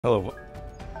Hello,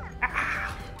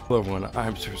 hello everyone,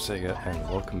 I'm Super Sega and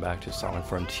welcome back to Sonic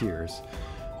Frontiers.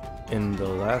 In the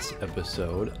last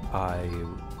episode, I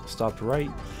stopped right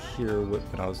here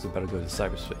when I was about to go to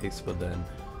cyberspace, but then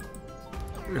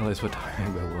realized what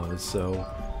time it was, so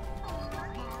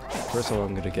first of all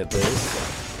I'm going to get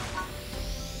this.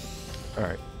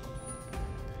 Alright.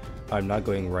 I'm not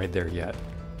going right there yet.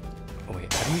 Oh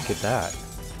wait, how do you get that?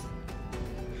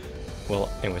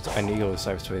 Well, anyways, I need to go to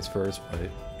cyberspace first, but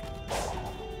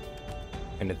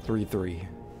and at 3-3.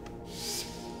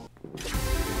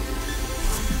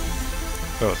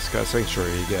 Oh, Sky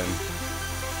Sanctuary again.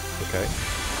 Okay.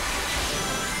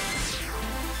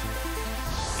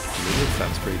 Music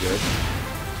sounds pretty good.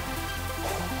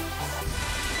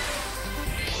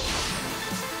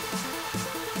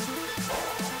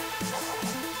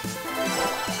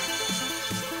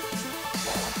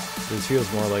 This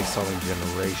feels more like Sonic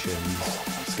Generations,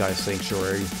 Sky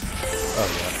Sanctuary. Oh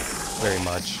yeah, very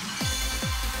much.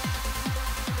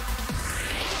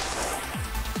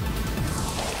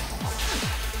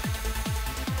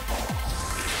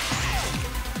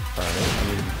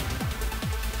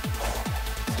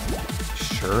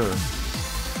 Sure.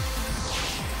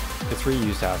 It's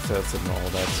reused assets and all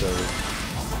that, so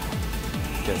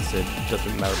I guess it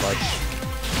doesn't matter much.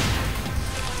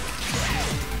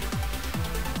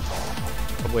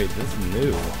 Oh wait, this is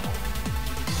new.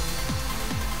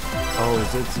 Oh,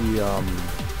 is it the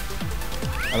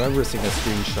I remember seeing a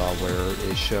screenshot where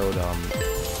it showed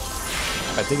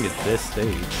I think it's this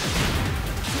stage.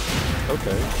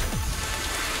 Okay.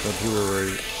 But you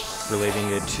were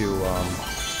relating it to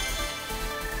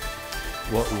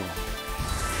what?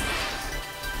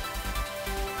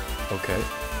 Okay.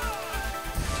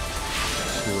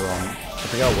 To I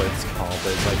forgot what it's called,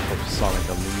 but it's like from Sonic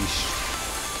Unleashed.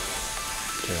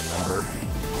 Can't remember.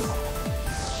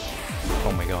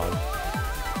 Oh my god.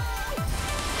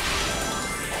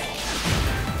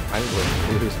 I'm going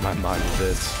to lose my mind with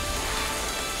this.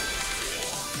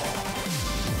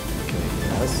 Okay,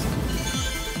 yes.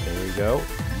 There we go.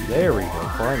 There we go,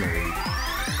 finally.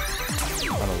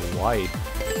 I don't know why it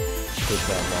took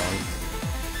that long.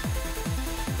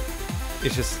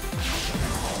 It's just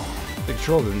the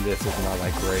controls in this is not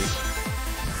like great.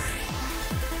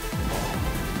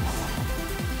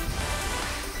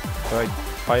 But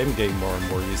I am getting more and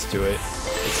more used to it,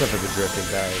 except for the drifting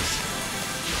guys.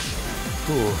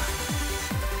 Whew.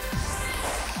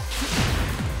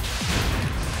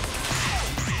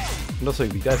 And also,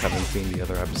 if you guys haven't seen the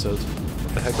other episodes,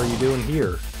 what the heck are you doing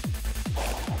here?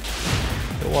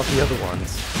 Go watch the other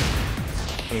ones.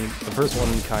 I mean, the first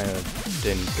one kind of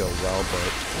didn't go well,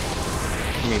 but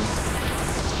I mean,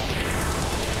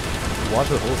 watch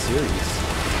the whole series.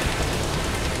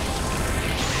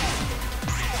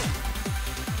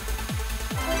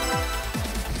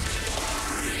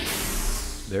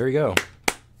 There we go.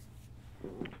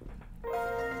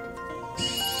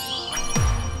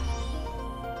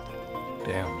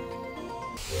 Damn.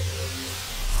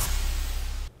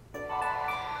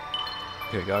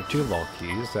 Okay, got 2 vault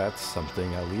keys, that's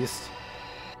something at least.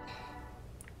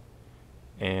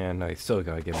 And I still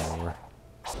gotta get more.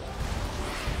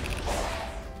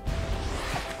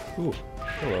 Ooh,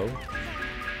 hello.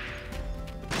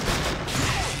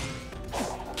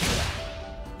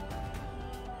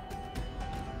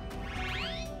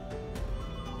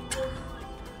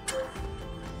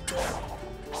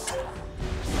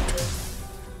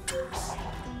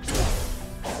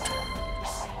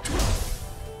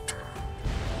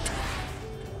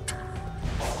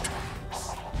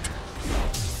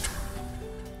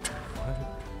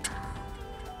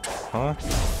 Huh?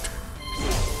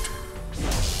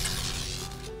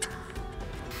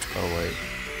 Oh wait.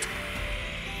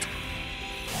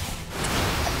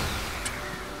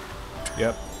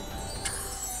 Yep.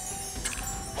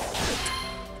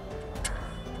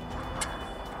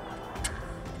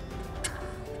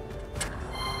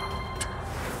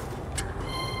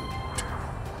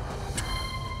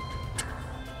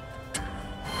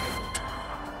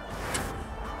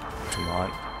 Come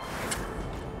on.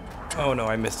 Oh no,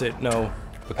 I missed it. No.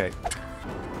 Okay.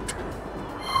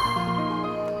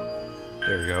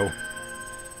 There we go.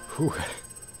 Whew.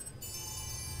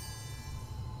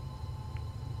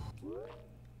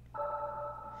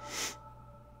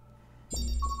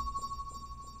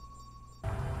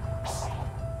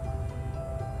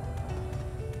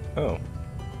 Oh.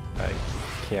 I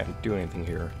can't do anything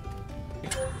here.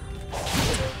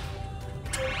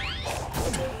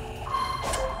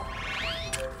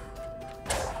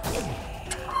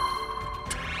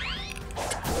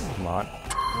 Come on.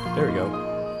 There we go.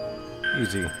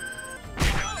 Easy.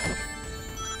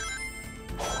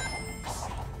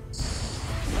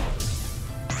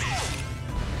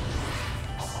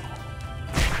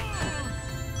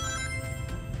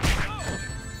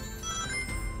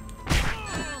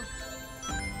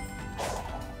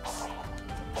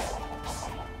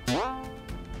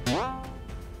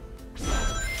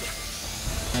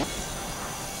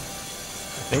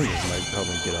 Angus might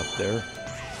probably get up there.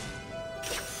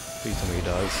 Please tell me he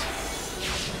does.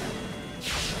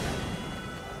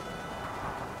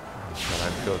 Gotta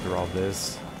have to go through all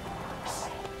this.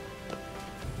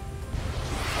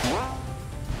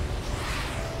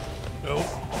 Nope.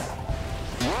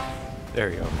 There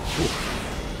you go. Whew.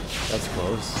 That's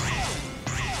close.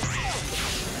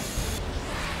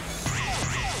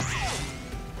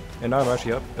 And now I'm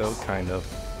actually up. Oh, kind of.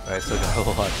 I still got a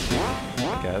lot to do,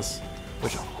 I guess.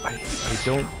 Which I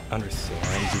don't understand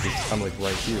because I'm like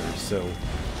right here, so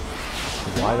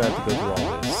why do I have to go through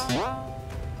all this?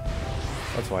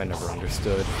 That's why I never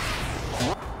understood.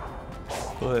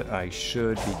 But I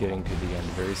should be getting to the end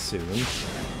very soon.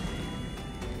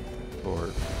 Or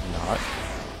not.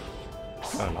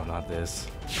 Oh no, not this.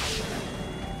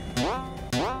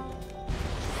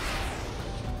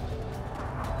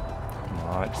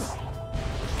 Not.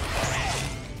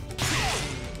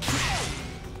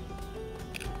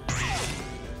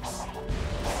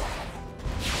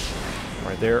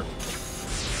 Right there.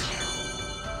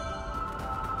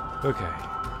 Okay.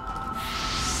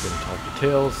 Gonna talk to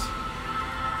Tails.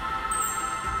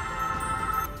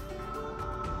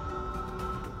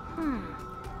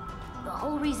 The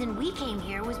whole reason we came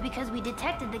here was because we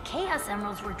detected the Chaos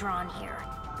Emeralds were drawn here.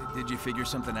 Did you figure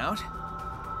something out?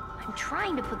 I'm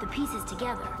trying to put the pieces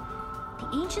together. The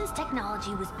Ancients'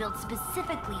 technology was built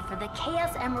specifically for the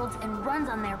Chaos Emeralds and runs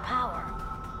on their power.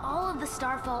 All of the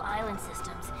Starfall Island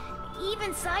systems,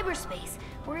 even cyberspace,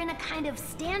 were in a kind of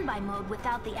standby mode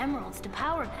without the Emeralds to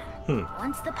power them.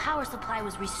 Once the power supply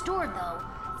was restored, though,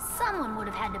 someone would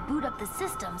have had to boot up the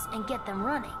systems and get them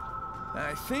running.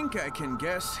 I think I can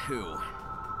guess who.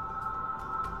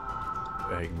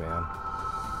 Eggman.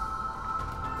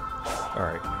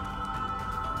 Alright.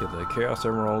 Get the Chaos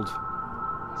Emerald.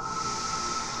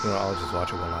 You know, I'll just watch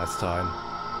it one last time.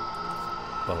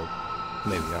 Well,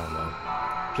 maybe, I don't know.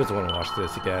 Just want to watch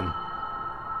this again.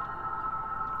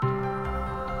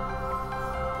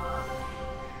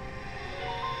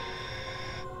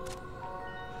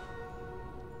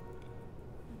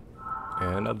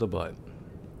 And up the butt.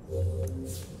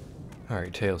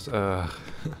 Alright, Tails, well,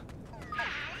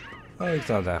 it's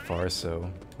not that far,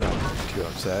 so not too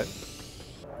upset.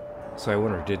 So I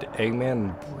wonder, did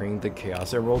Eggman bring the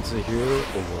Chaos Emeralds here,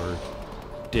 or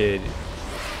did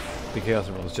the Chaos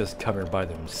Emeralds just come here by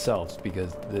themselves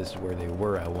because this is where they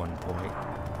were at one point?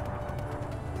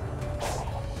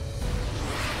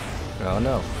 I don't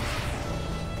know.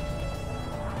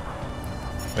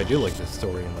 I do like this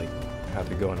story and like how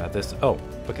they're going at this. Oh,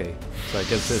 okay. So I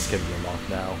guess this can be unlocked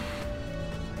now.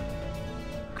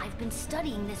 I've been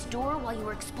studying this door while you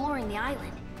were exploring the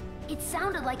island. It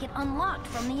sounded like it unlocked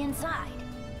from the inside.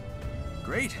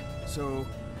 Great. So,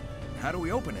 how do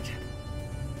we open it?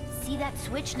 See that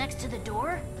switch next to the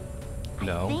door?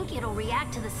 No. I think it'll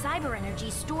react to the cyber energy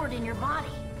stored in your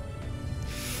body.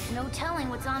 No telling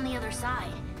what's on the other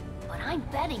side, but I'm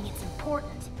betting it's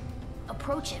important.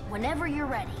 Approach it whenever you're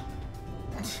ready.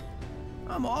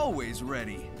 I'm always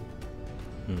ready.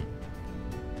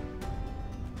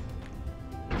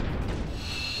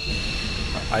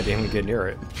 I didn't even get near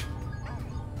it.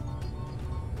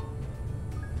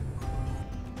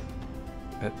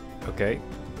 Okay.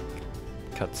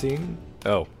 Cutscene?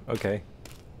 Oh, okay.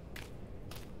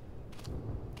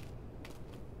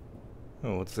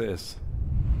 Oh, what's this?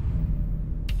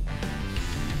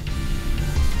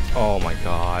 Oh my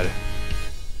god.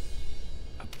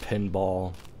 A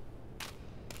pinball.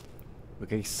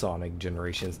 Okay, Sonic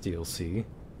Generations DLC.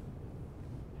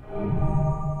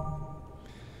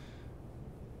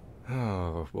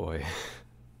 Oh boy.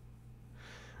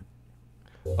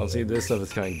 I'll see, this stuff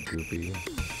is kind of goofy.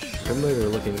 Familiar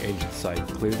looking ancient site.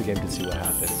 Clear the game to see what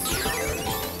happens.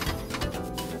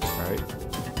 Alright.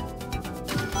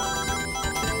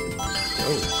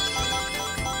 Oh.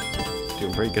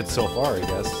 Doing pretty good so far, I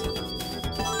guess.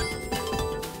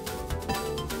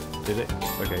 Did it?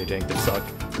 Okay, dang, it suck.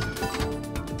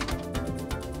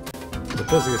 The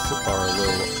physics are a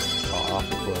little off,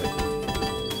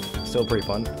 but still pretty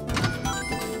fun.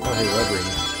 Oh, hey, Red Ring.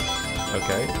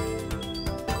 Okay.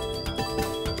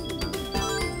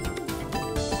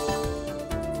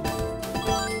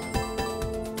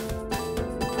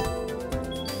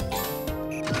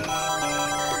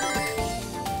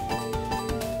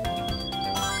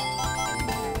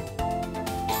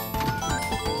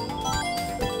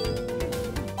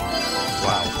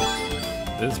 Wow.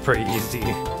 This is pretty easy.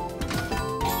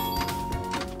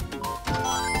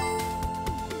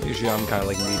 Usually I'm kind of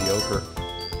like mediocre.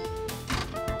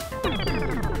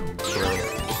 Really.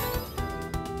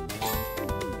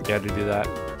 You had to do that.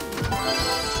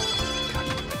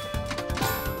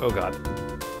 Oh god.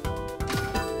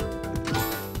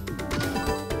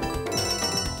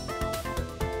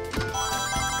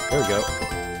 There we go.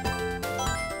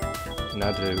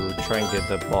 Now to try and get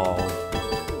the ball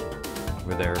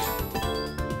over there.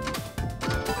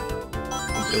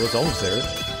 It was almost there.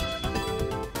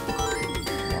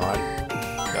 Come on.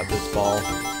 Got this ball.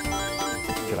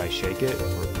 Can I shake it?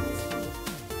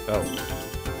 Oh.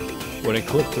 When it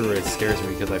clips through, it scares me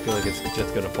because I feel like it's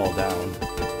just gonna fall down.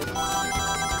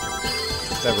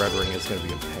 That red ring is gonna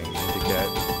be a pain to get.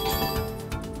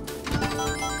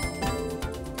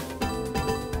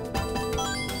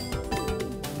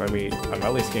 I mean, I'm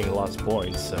at least getting lots of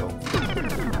points, so...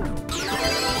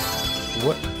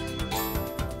 What?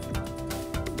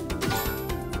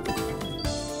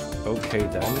 Okay,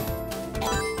 then.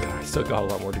 God, I still got a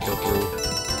lot more to go through.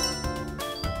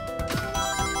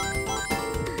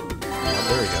 Oh,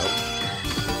 there we go.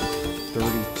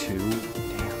 32.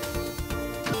 Damn.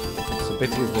 So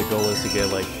basically the goal is to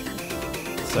get, like,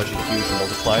 such a huge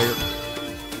multiplier.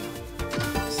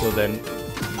 So then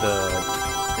the...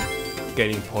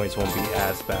 getting points won't be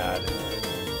as bad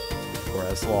or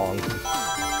as long.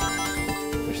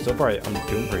 Which still probably, I'm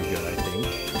doing pretty good, I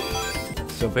think.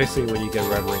 So basically when you get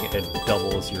red ring, it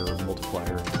doubles your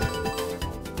multiplier.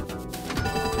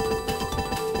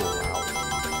 Oh, wow.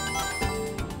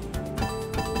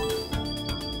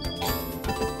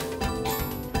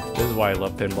 This is why I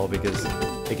love pinball, because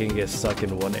it can get stuck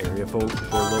in one area for a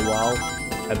little while,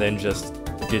 and then just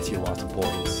gets you lots of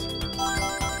points.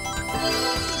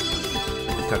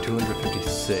 Got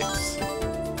 256.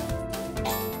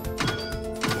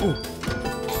 Ooh.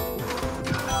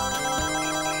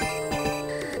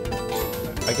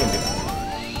 I can do that.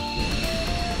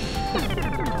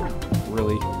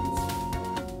 Really?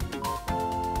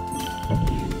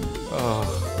 Oh.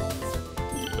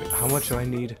 Wait, how much do I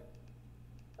need?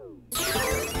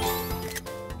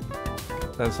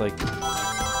 That's like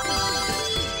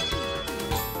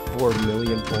 4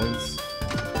 million points.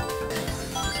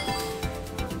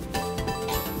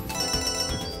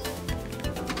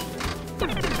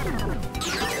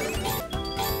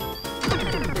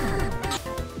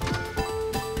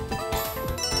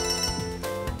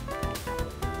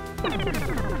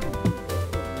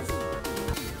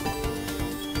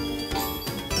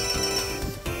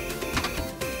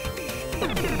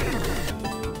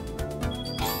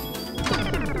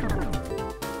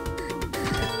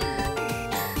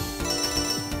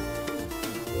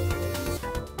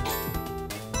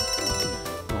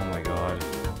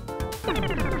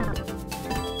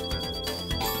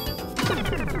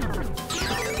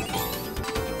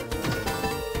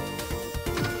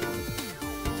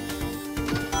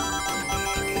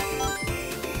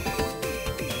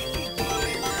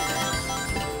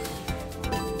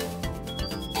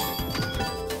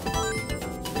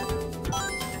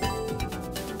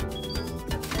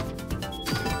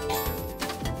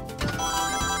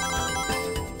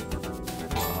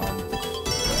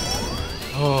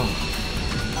 Oh.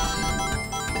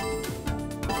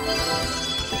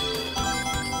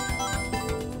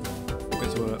 Okay,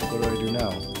 so what do I do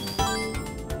now?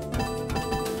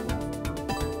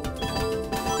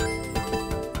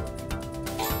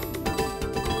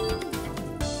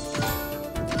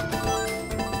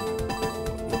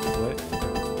 What?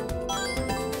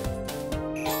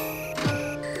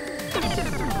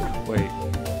 Wait.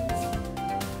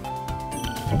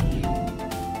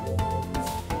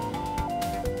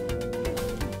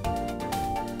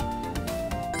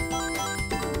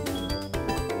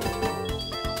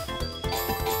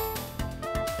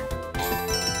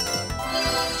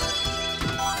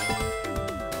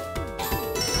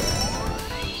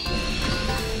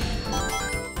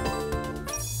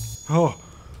 Oh.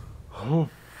 Oh.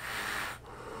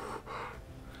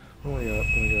 Oh my god,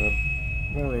 oh my god.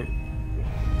 Really?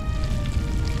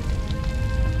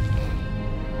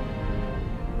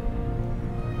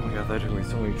 Oh my god, that took me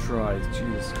so many tries.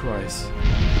 Jesus Christ.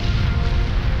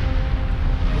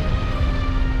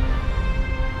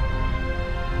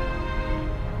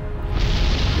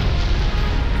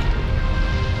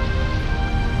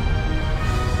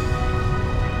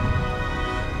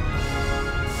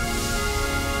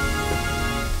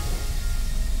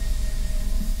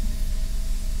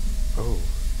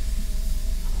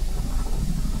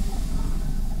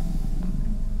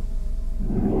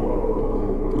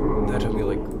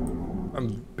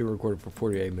 Been recording for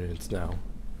 48 minutes now.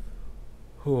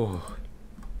 Oh.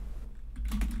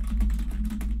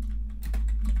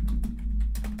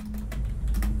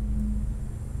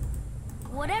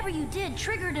 Whatever you did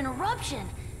triggered an eruption,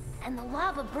 and the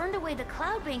lava burned away the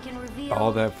cloud bank and revealed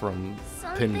All that from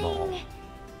something... pinball.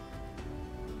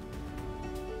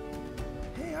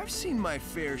 Hey, I've seen my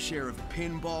fair share of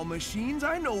pinball machines.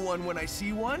 I know one when I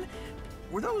see one.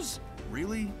 were those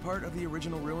really part of the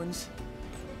original ruins?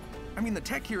 I mean, the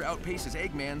tech here outpaces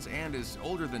Eggman's and is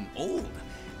older than old.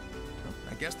 Well,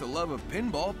 I guess the love of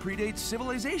pinball predates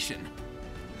civilization.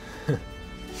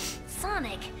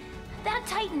 Sonic, that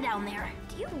Titan down there,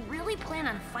 do you really plan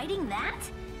on fighting that?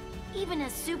 Even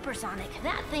as Super Sonic,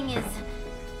 that thing is...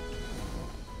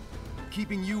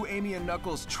 Keeping you, Amy, and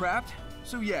Knuckles trapped?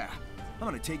 So yeah, I'm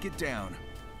gonna take it down.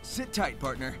 Sit tight,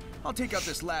 partner. I'll take out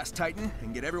this last Titan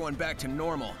and get everyone back to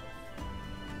normal.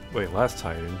 Wait, last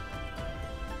Titan?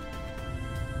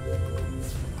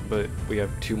 But we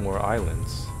have 2 more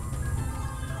islands.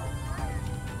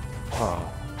 Huh.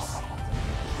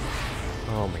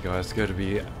 Oh my god, it's good to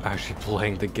be actually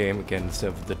playing the game again instead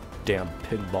of the damn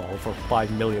pinball for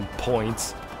 5 million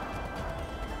points.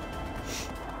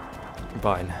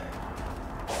 Fine.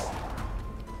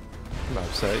 I'm not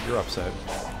upset, you're upset.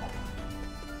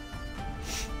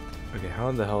 Okay, how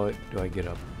in the hell do I get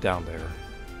up down there?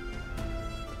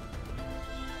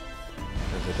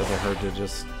 Because it doesn't hurt to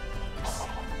just...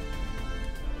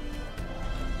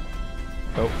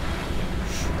 Oh.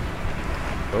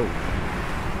 Oh.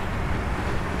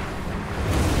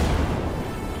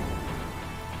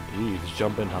 He's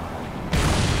jumping high.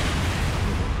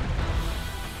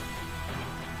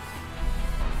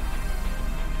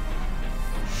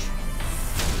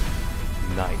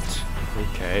 Night.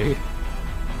 Okay.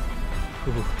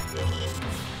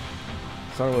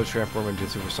 Sonic will transform into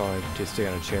Super Sonic to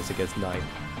stand a chance against Knight.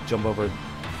 Jump over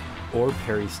or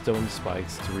parry stone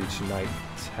spikes to reach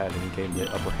Knight's head and gain the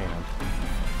upper hand.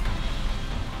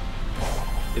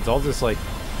 It's all just like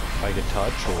I can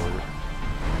touch or...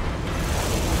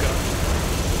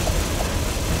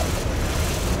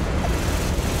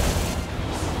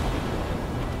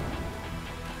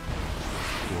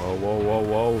 Whoa, whoa, whoa,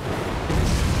 whoa.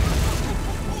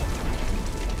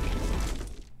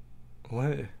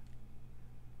 What?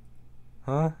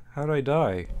 Huh? How'd I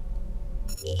die?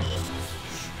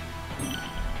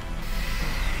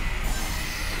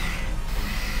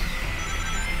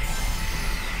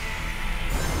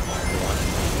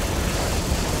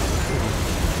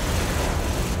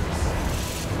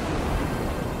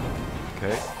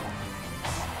 Okay.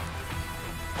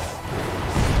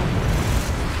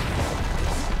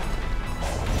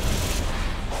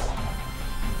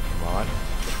 Come on.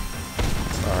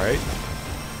 Alright.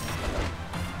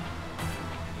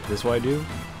 Is this what I do?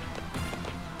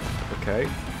 Okay.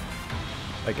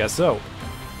 I guess so.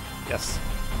 Yes.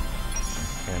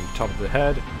 And top of the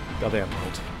head, got the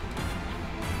emerald.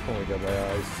 Oh my god, my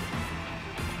eyes.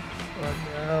 Oh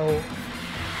no.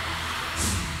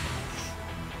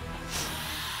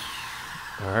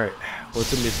 Alright, what's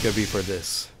the music gonna be for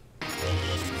this?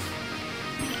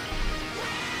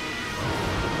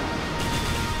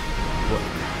 What?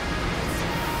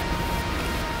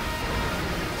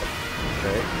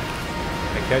 Okay.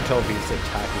 I can't tell if he's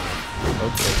attacking.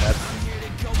 Okay, that's...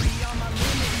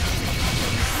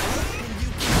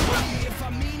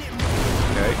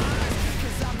 Okay.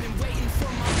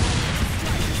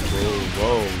 Whoa,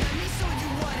 whoa.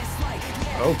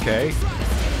 Okay.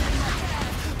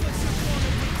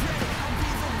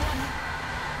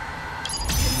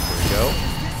 There we go.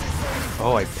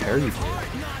 Oh, I parried it.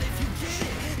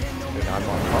 And I'm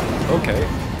on top. Okay.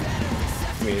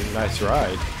 I mean, nice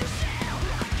ride.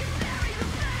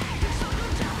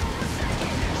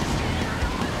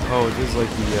 Oh, this is like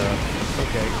the,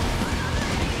 okay.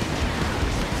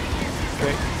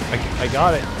 Okay, I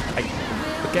got it.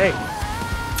 Okay.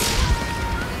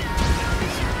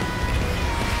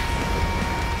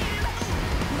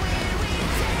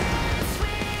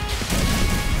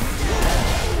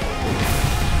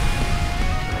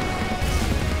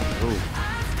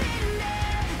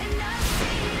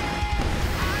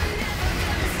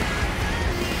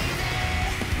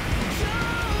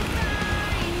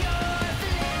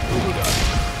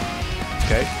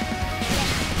 Okay.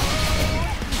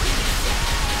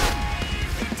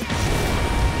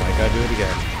 I gotta do it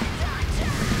again.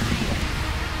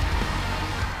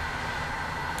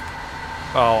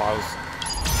 Oh, I was...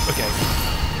 Okay.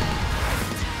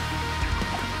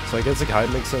 So I guess it kind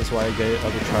of makes sense why I get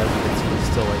other tribes because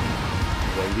he's still like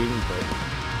waiting, but...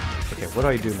 Okay, what do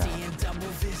I do now?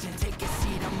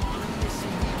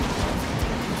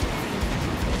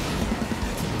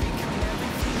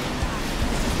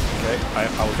 Okay, I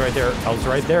was right there. I was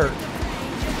right there.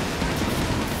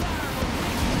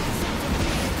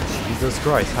 Jesus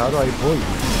Christ, how do I pull you?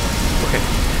 Okay,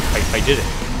 I did it.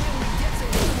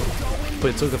 But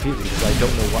it's so confusing because I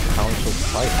don't know how I'm supposed to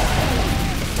fight.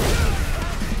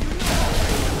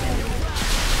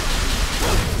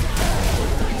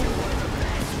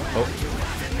 Oh,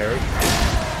 parry.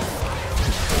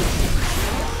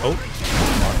 Oh.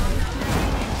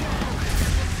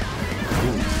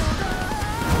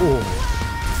 Ooh.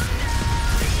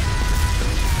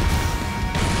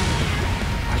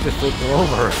 I just flipped him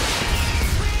over.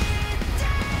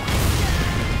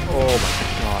 Oh my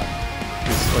god.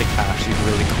 This is like actually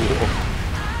really cool.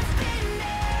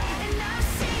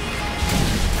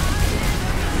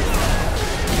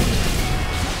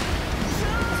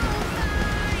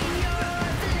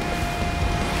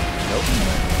 Nope.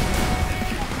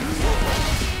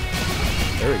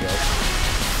 There we go.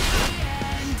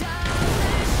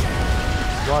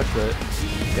 Watch it.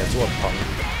 Guess what, punk?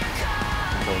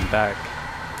 Going back.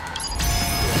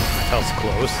 That was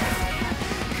close.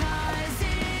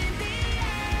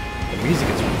 The music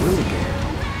is really good.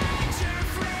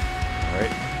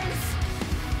 Alright.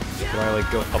 Can I like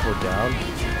go up or down?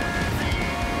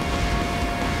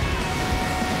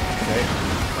 Okay.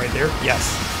 Right there? Yes.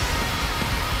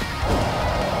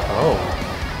 Oh.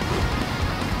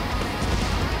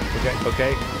 Okay,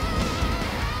 okay.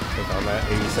 Click on that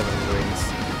 87 rings.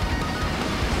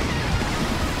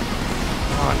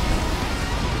 Come on.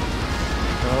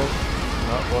 No,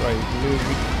 not what I knew.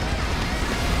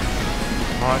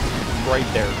 Come on, right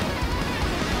there.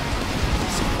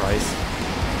 Surprise.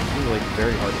 It's really like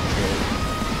very hard to kill.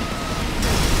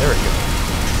 There we go.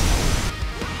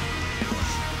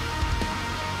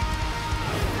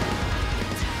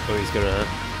 So he's gonna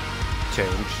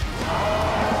change.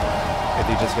 Is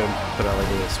he just gonna put out like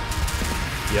this?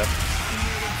 Yep.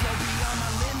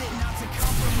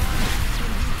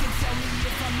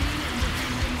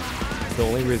 The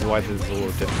only reason why this is a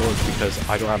little difficult is because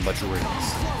I don't have much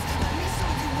rings.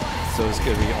 So it's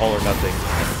gonna be all or nothing.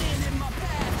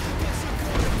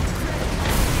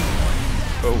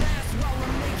 Oh.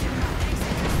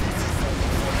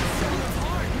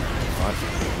 What?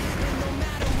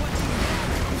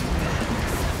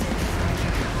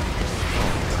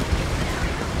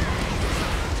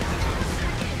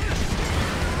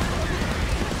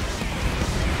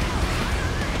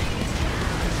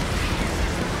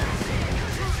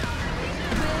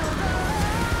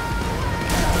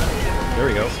 There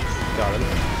we go. Got him.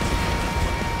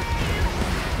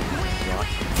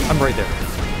 I'm right there.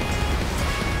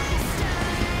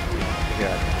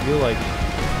 Yeah, I feel like...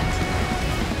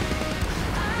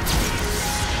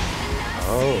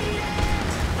 Oh.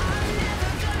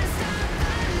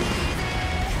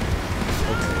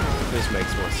 Okay, this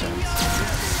makes more sense.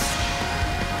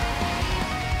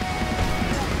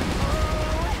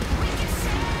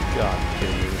 God,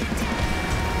 kidding me.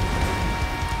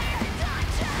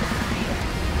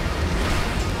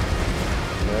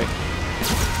 Right.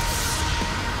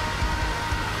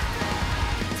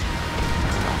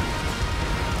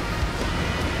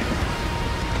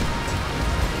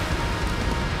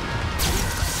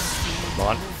 Come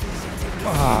on.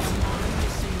 Ah.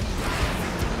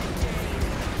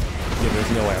 Yeah,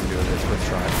 there's no way I'm doing this first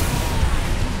try.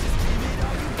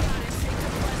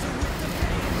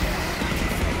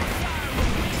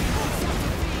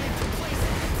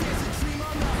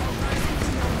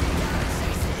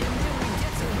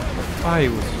 I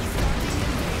was...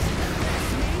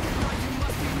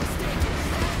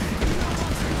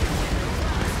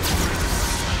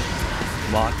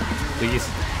 Come on, please.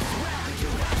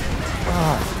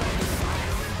 Ah.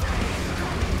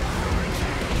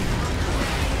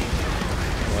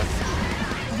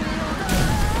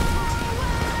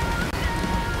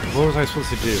 What was I supposed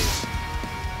to do?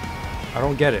 I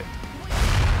don't get it.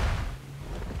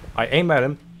 I aim at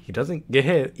him, he doesn't get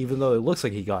hit, even though it looks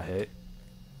like he got hit.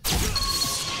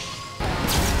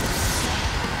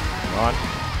 Come on.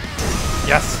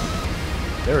 Yes!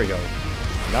 There we go.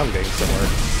 Now I'm getting somewhere.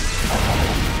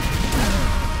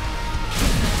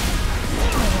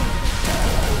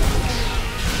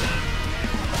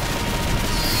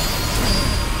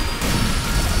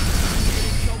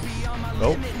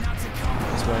 Oh.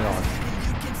 What's going on?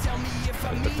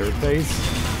 The third phase?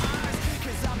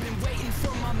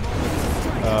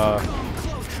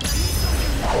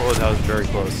 Oh, that was very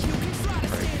close.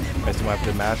 Alright. I still have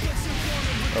to match.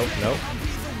 Oh, no.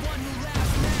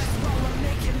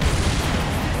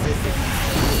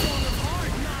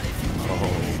 Oh,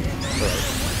 right.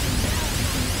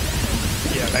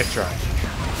 Yeah, nice try.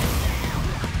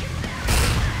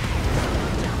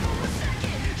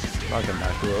 Not gonna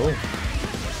back row.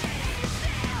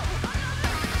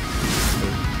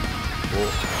 Whoa.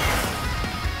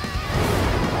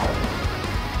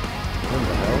 What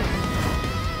the hell?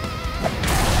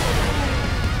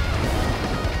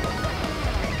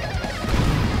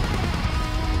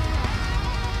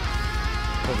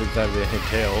 Don't think that would hit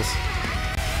tails.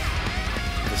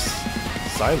 This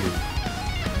Silu.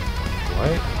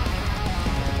 What?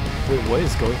 Wait, what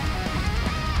is going?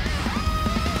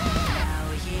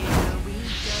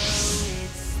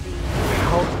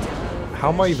 How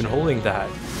am I even holding that?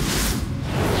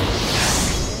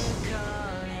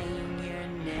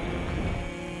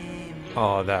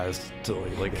 Oh, that is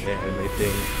totally like an anime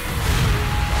thing.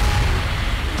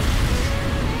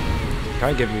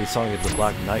 Kind of giving me Sonic the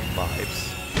Black Knight vibes.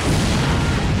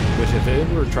 Which, if they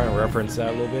were trying to reference that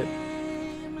a little bit,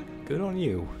 good on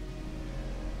you.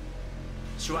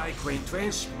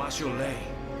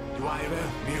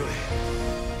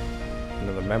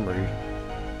 Another memory.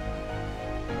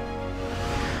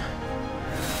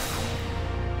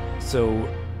 So,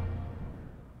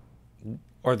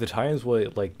 are the Titans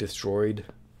what like destroyed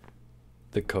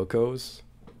the Cocos,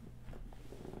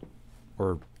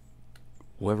 or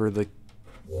whatever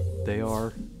they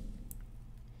are?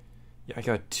 Yeah, I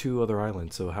got 2 other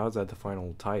islands. So how's that the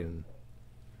final Titan?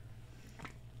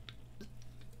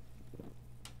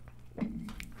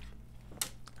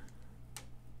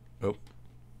 Oh.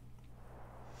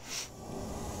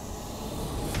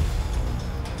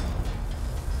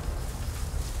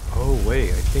 Oh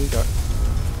wait, I think we've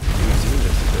seen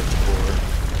this a bit before.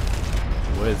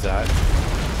 What is that?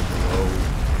 Whoa.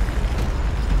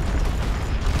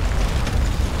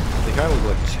 They kind of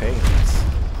look like chains.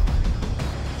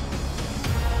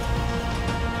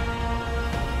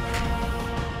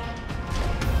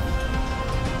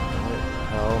 What the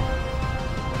hell?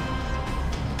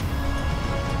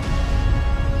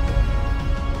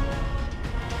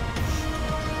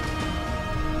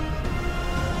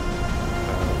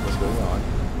 What's going on?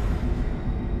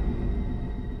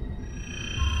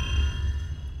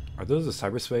 Are those the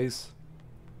cyberspace?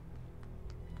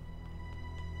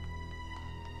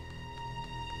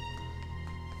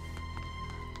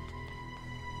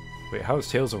 Wait, how is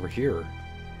Tails over here?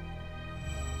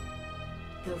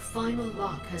 The final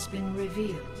lock has been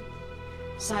revealed.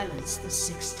 Silence the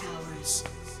 6 towers.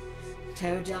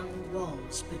 Tear down the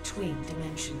walls between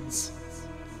dimensions.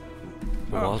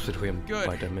 The walls between good.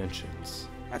 my dimensions.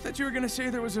 I thought you were gonna say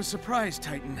there was a surprise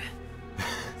Titan.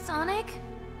 Sonic?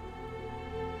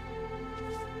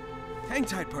 Hang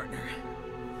tight, partner.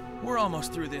 We're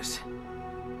almost through this.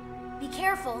 Be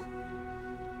careful.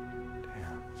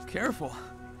 Damn. Careful.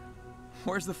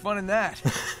 Where's the fun in that?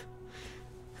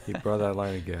 He brought that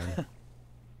line again.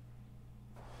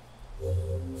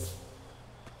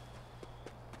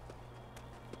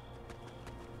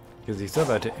 Because he said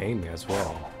that to Amy as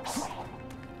well.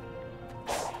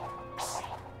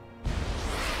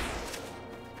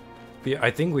 But yeah, I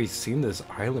think we've seen this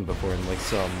island before in like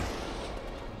some...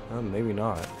 maybe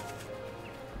not.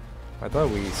 I thought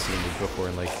we'd seen this before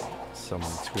in like some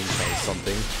screenshot or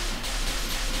something.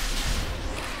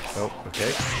 Oh,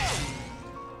 okay.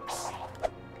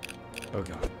 Oh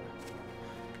god.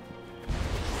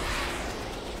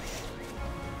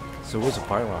 So what's the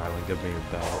final island gonna be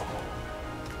about?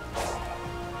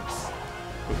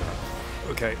 Oh god.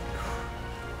 Okay.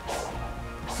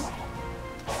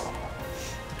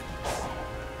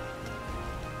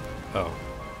 Oh,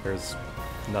 there's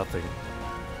nothing.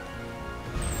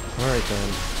 Alright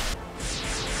then.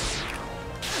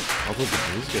 Although the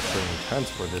music is pretty intense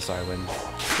for this island.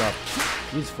 It's not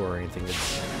peaceful or anything,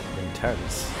 it's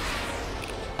intense.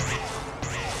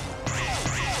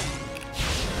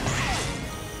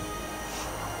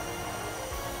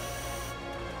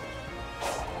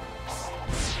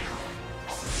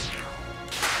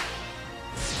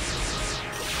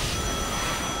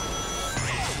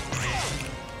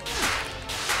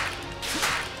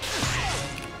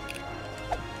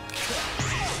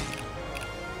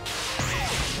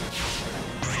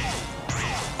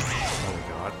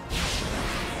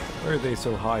 Why are they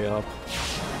so high up?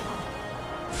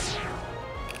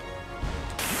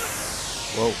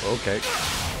 Whoa, okay.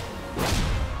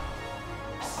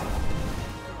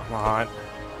 Come on.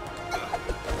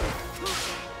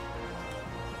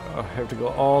 I have to go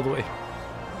all the way.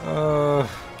 Oh,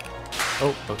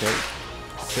 okay.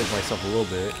 Save myself a little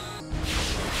bit.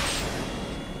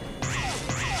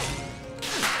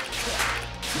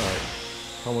 Alright.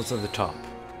 Almost at the top.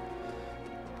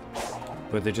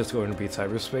 But they're just going to be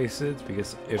cyberspaces?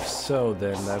 Because if so,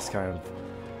 then that's kind of,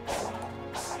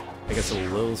 I guess, a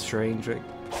little strange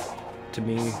to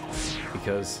me.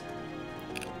 Because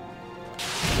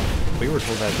we were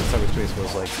told that the cyberspace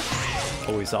was like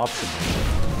always optional.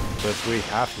 But if we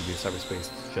have to do cyberspace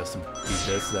just to beat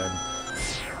this, then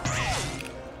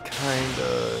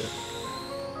kinda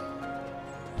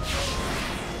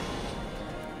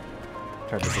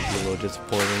to be a little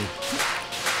disappointing.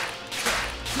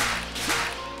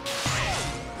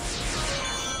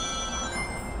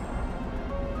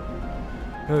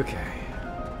 Okay.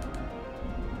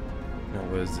 Now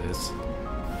what is this?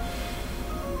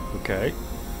 Okay.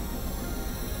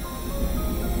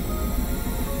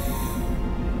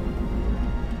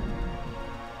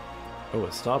 Oh,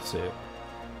 it stops it.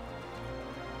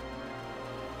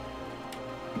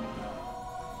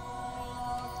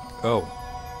 Oh.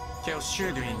 Tell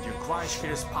Shadowing to quiet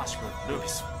his password,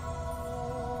 Lucas.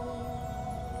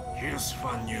 Here's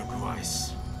fun new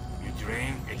device. You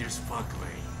drain it is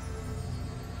fuckway.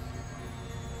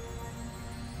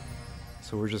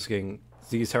 So we're just getting...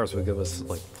 These towers will give us,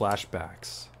 like,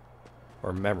 flashbacks.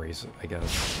 Or memories, I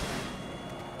guess.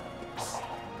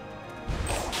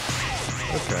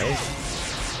 Okay.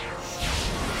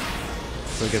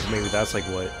 So I guess maybe that's, like,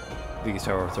 what these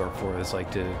towers are for, is, like,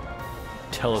 to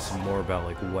tell us more about,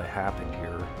 like, what happened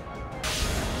here.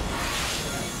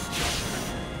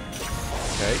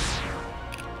 Okay.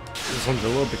 This one's a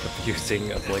little bit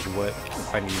confusing of, like, what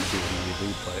I need to do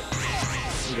immediately, but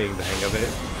I'm getting the hang of it.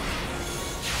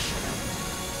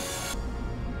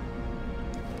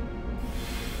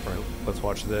 Alright, let's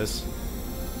watch this.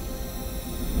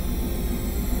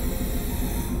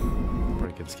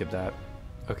 I can skip that.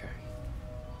 Okay.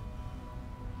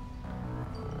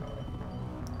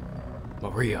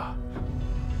 Maria.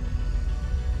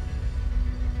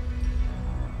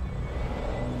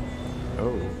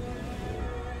 Oh.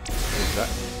 Is that...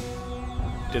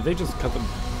 Did they just cut the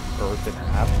Earth in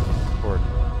half? Or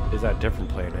is that a different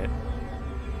planet?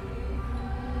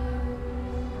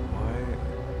 What?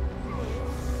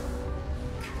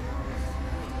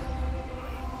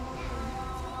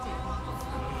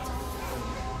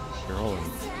 You're all in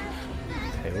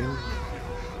pain?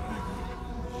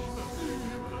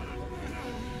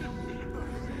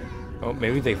 Oh,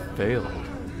 maybe they failed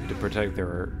to protect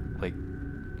their, like,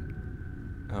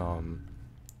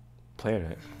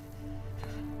 planet.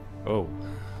 Oh.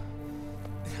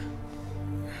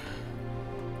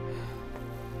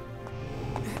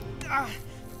 Oh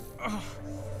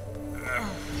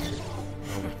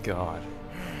my god.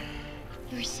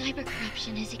 Your cyber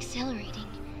corruption is accelerating.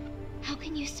 How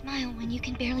can you smile when you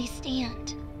can barely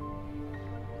stand?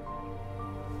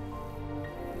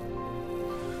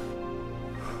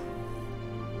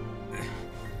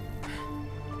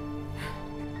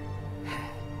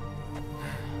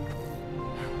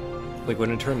 Like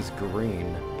when it turns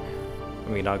green, I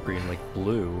mean not green, like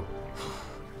blue,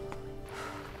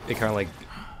 it kind of like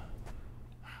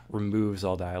removes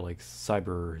all that like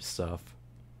cyber stuff.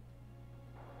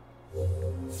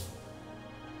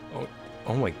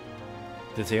 Oh my,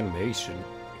 this animation,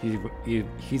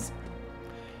 he's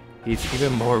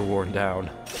even more worn down.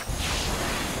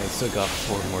 I still got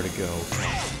 4 more to go.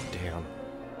 Damn.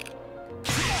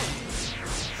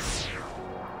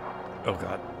 Oh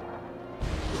god.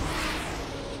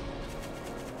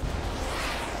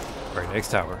 Alright,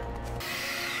 next tower.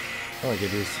 Oh, I can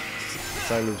do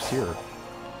side loops here.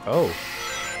 Oh.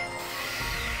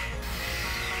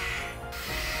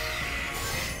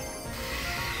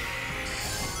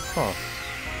 Huh.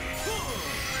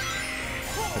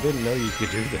 I didn't know you could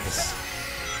do this.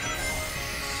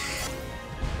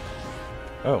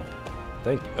 Oh.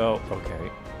 Thank you. Oh,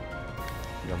 okay.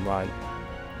 Never mind.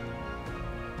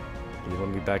 You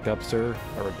want me back up, sir?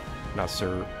 Or, not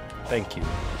sir. Thank you.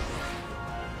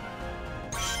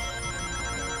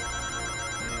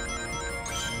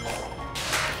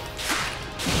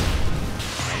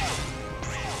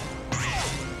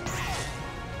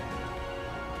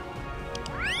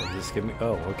 Give me,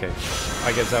 oh, okay.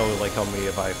 I guess that would like help me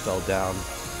if I fell down,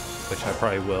 which I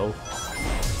probably will.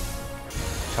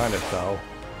 Kind of fell.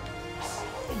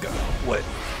 Oh god, what?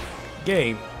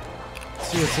 Game.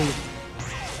 Seriously?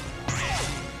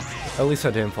 At least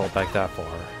I didn't fall back that far.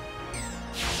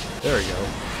 There we go.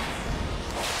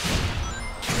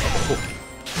 Oh,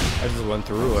 I just went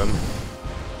through him.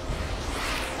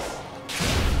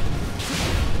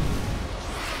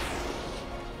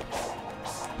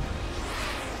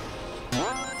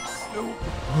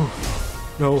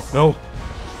 No, no.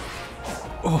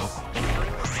 Oh.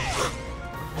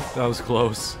 That was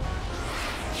close.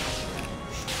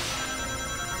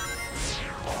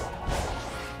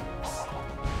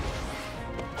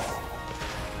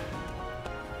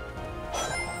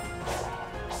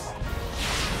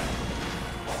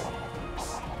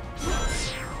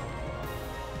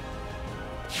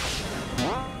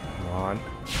 Come on.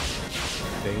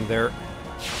 Being there.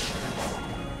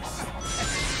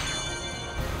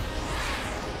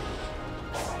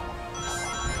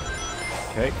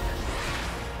 Okay.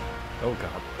 Oh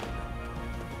god.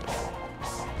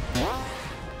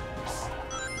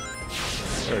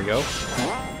 There we go.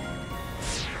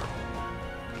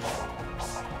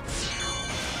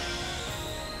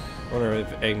 I wonder if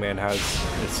Eggman has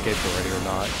escaped already or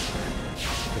not.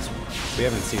 'Cause we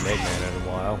haven't seen Eggman in a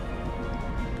while.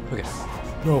 Okay.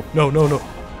 No, no, no, no.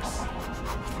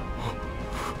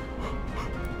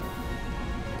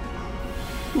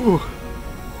 Ooh.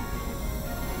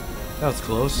 That was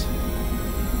close.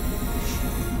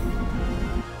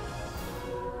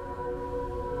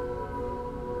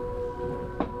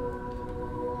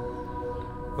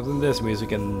 Wasn't this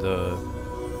music in the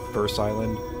first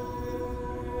island?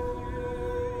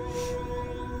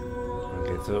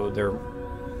 Okay, so they're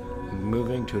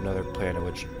moving to another planet,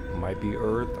 which might be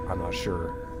Earth. I'm not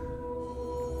sure.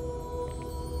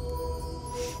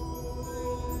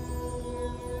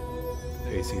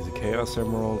 They see the Chaos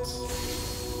Emeralds.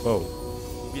 Whoa.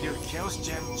 Video Chaos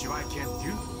Gem Joy can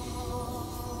do.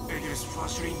 Egger's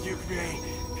fostering Duke Bay,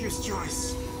 Fierce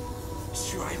Choice.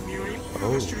 Shuai Muri,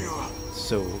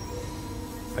 So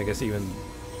I guess even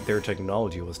their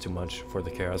technology was too much for the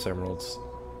Chaos Emeralds.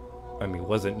 I mean,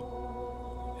 wasn't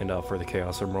enough for the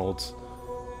Chaos Emeralds.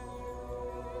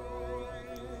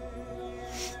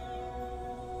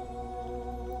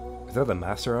 Is that the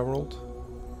Master Emerald?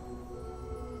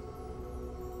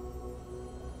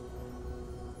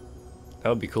 That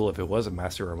would be cool if it was a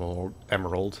Master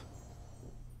Emerald.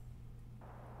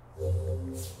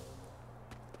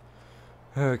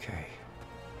 Okay.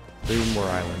 3 more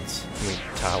islands. I mean,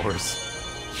 towers.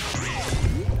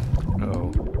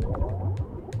 Uh-oh.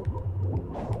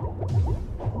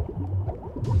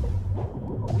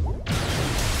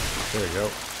 There we go.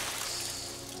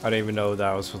 I didn't even know that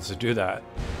I was supposed to do that.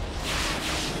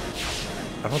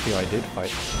 I don't think I did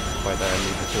fight that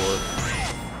enemy before.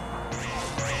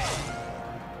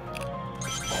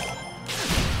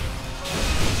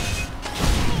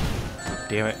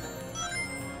 Damn it.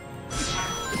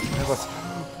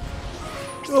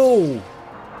 No!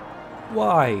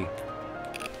 Why?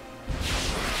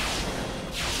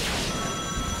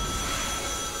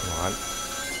 Come on.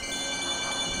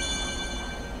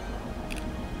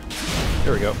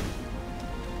 There we go.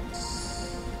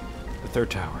 The 3rd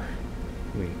tower.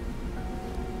 I mean,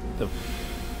 I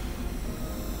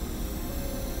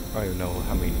don't even know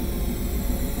how many.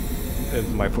 It's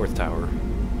my 4th tower.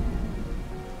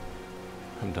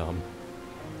 I'm dumb.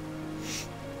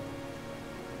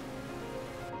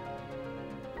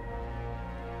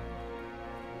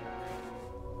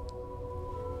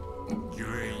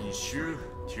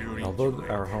 Although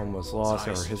our home was lost,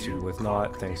 our history was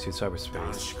not, thanks to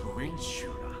cyberspace.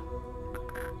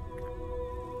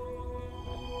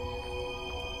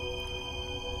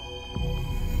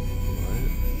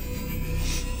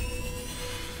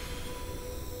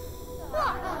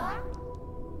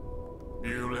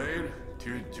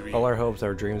 All our hopes,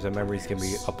 our dreams, and memories can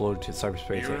be uploaded to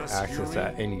cyberspace and accessed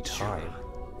at any time.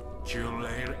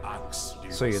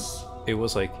 So it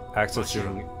was like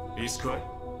accessing.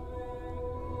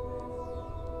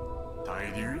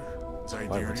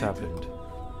 Why, what's happened?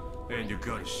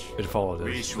 It followed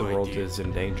us. The world is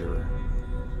in danger.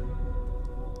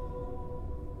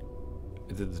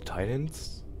 Is it the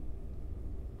Titans?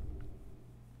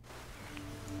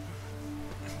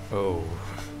 Oh.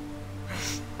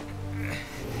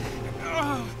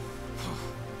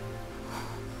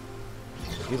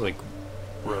 He's like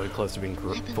really close to being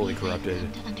fully corrupted.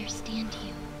 I to understand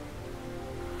you.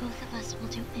 Both of us will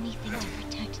do anything to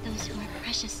protect those who are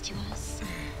precious to us.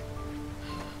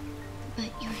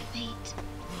 But your fate,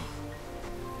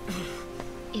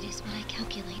 it is what I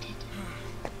calculated.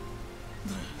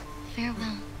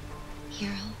 Farewell,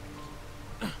 hero.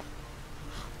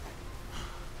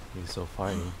 He's so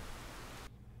fighting.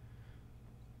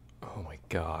 Oh my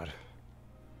god.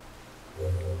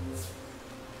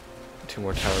 2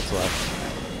 more towers left.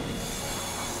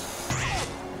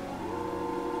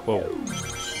 Whoa.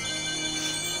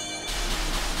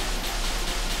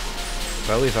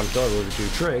 But at least I'm still able to do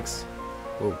tricks.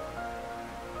 Whoa.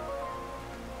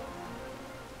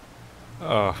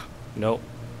 Nope.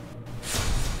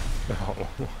 Oh.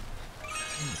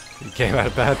 He came at a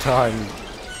bad time.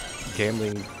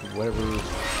 Gambling, whatever.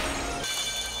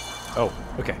 Oh,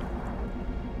 okay.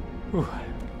 Whew.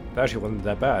 That actually wasn't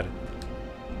that bad.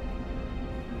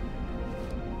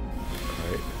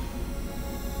 Alright.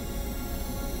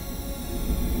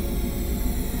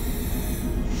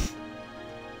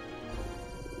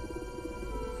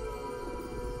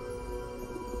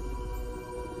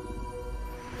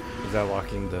 Is that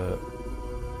locking the...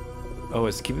 Oh,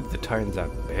 it's keeping the Titans at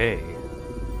bay.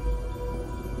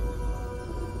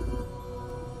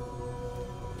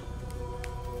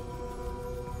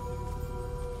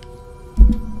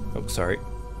 Oh, sorry.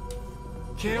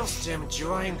 Chaos Gem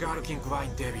Join Garukin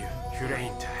Grind Debut,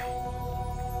 Huraintai.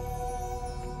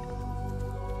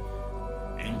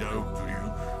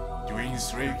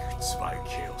 Twin-Slake by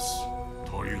Chaos.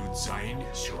 というザイン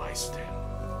シュライステン。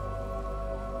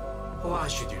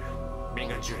What should you?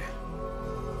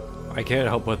 I can't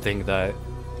help but think that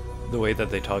the way that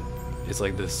they talk is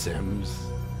like The Sims.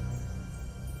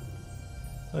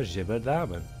 Oh,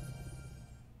 jibba-dabba.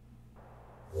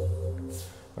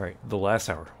 Alright, the last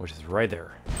hour, which is right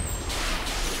there.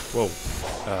 Whoa.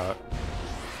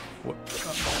 What?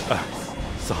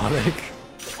 Sonic?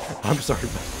 I'm sorry.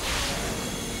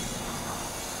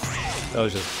 That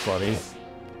was just funny.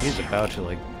 He's about to,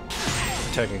 like,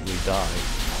 technically die.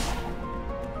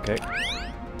 Okay.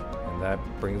 And that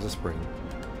brings a spring.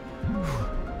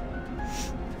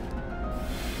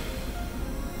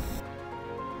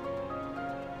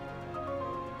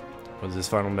 What's this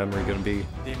final memory gonna be?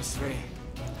 This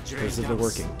isn't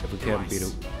working. If we can't beat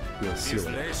it, we'll seal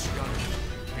it.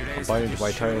 I'm binding to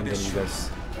my Titan, then you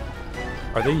guys...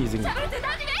 Are they using...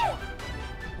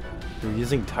 They're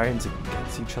using Titans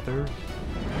against each other?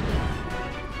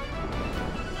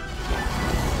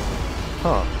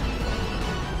 Huh.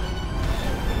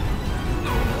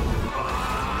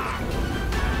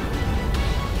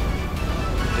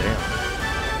 Damn.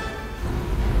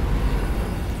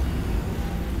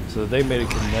 So they made it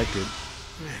connected.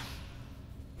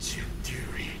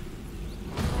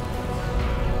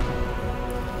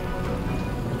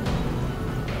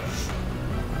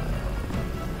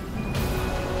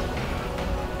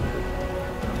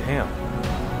 Damn.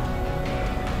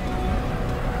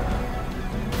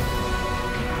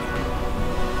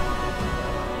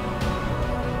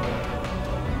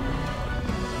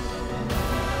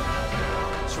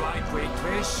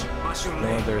 No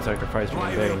one there sacrificed for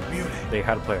vain. They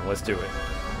had a plan. Let's do it.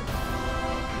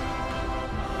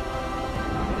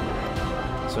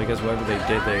 So I guess whatever they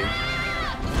did,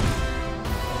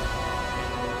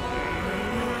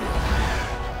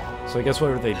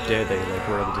 they like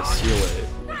were able to seal it,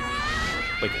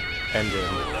 like end it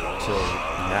till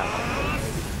now.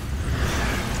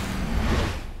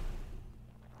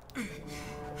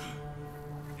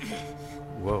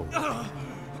 Whoa.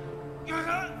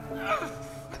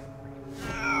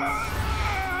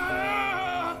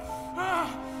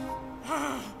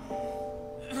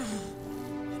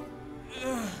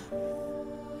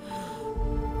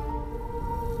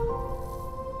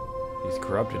 He's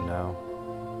corrupted now.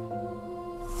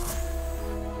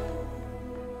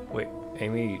 Wait,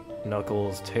 Amy,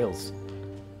 Knuckles, Tails.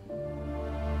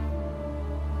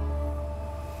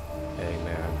 Hey,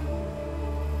 man.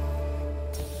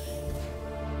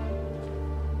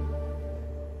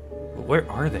 Where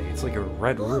are they? It's like a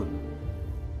red room.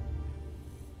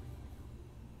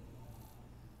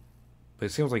 But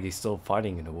it seems like he's still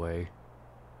fighting in a way.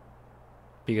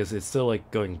 Because it's still like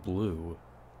going blue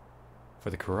for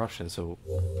the corruption, so...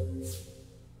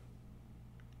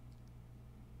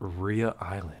 Rhea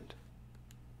Island.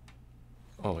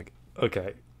 Oh my...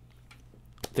 Okay.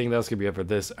 I think that's gonna be it for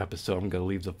this episode. I'm gonna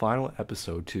leave the final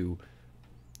episode to...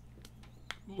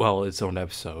 Well, its own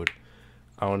episode.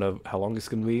 I don't know how long it's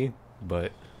gonna be,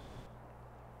 but...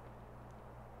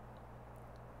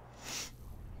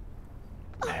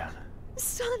 Man.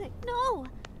 Sonic, no!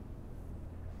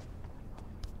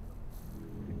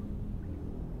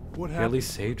 What happened? He at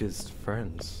least saved his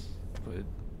friends, but...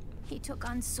 He took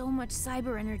on so much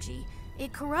cyber energy,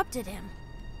 it corrupted him.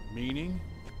 Meaning?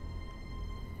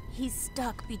 He's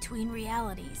stuck between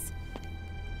realities.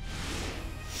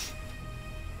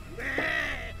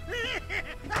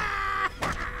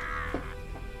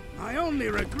 My only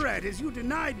regret is you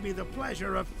denied me the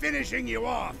pleasure of finishing you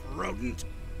off, rodent.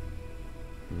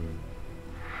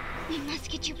 We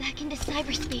must get you back into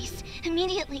cyberspace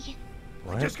immediately.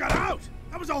 What? I just got out!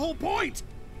 That was the whole point!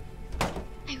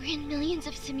 I ran millions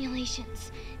of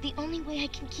simulations. The only way I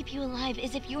can keep you alive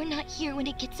is if you're not here when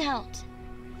it gets out.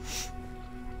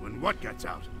 When what gets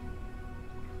out?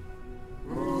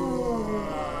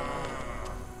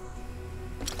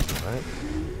 What?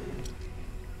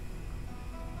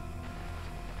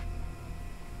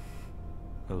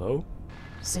 Hello?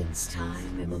 Since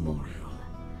time immemorial,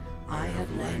 I have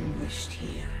languished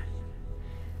here.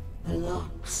 The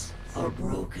locks are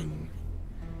broken.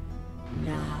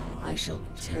 Now I shall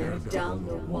tear down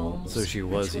the walls So she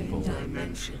was between evil.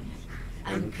 dimensions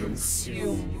and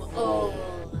consume all.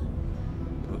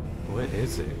 What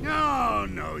is it? No,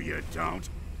 no, you don't.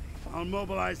 I'll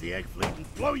mobilize the egg fleet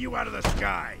and blow you out of the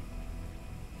sky.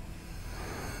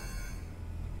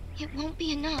 It won't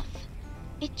be enough.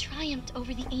 It triumphed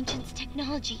over the Ancients'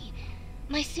 technology.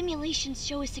 My simulations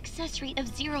show a success rate of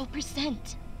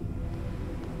 0%.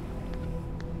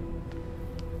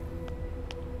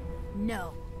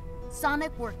 No.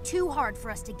 Sonic worked too hard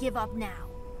for us to give up now.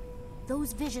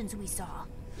 Those visions we saw.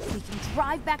 We can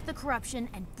drive back the corruption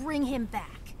and bring him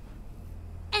back.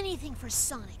 Anything for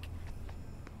Sonic.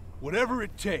 Whatever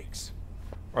it takes.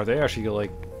 Are they actually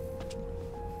like...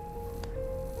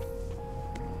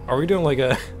 Are we doing like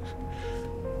a...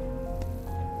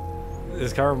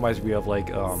 This kind of reminds me of like,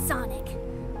 Sonic,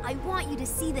 I want you to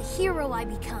see the hero I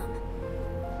become.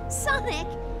 Sonic,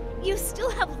 you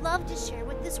still have love to share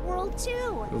with this world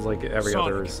too. It was like every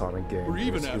Sonic, other Sonic game. We're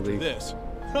even Just after really- this.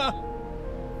 Ha!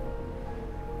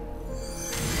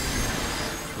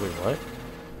 Wait, what?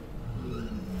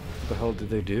 What the hell did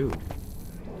they do?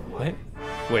 What?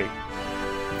 Wait.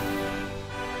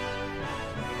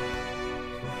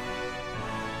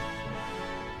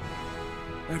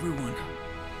 Everyone,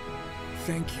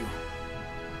 thank you.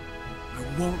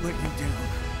 I won't let you down.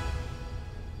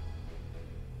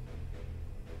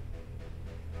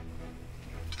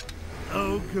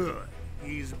 Oh, good.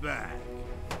 He's back.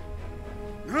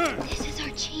 This is our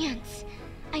chance.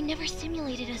 I never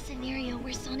simulated a scenario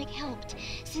where Sonic helped,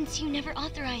 since you never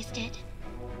authorized it.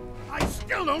 I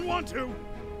still don't want to.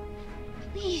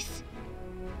 Please.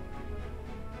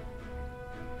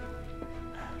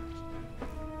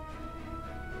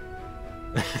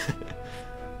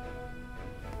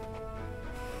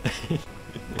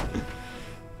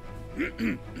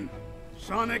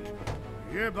 Sonic,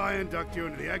 I hereby induct you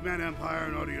into the Eggman Empire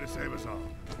in order you to save us all.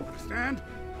 Understand?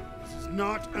 This is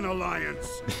not an alliance.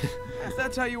 If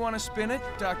that's how you want to spin it,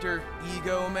 Dr.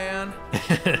 Ego Man.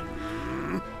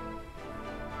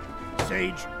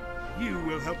 Sage, you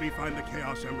will help me find the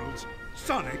Chaos Emeralds.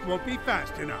 Sonic won't be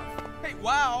fast enough. Hey,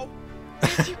 wow!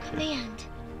 As you command.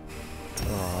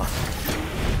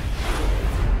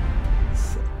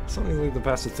 Something like the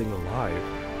fastest thing alive.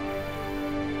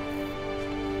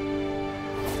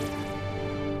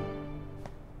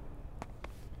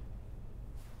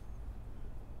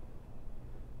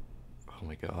 Oh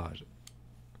my god.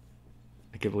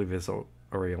 I can't believe it's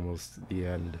already almost the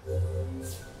end.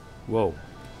 Whoa.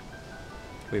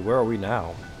 Wait, where are we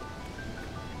now?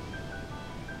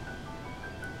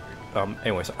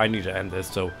 Anyways, I need to end this,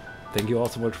 so thank you all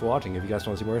so much for watching. If you guys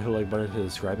want to see more, hit the like button, hit the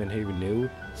subscribe, and if you're new,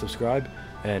 subscribe,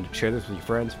 and share this with your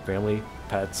friends, family,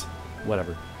 pets,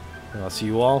 whatever. And I'll see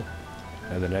you all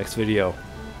in the next video.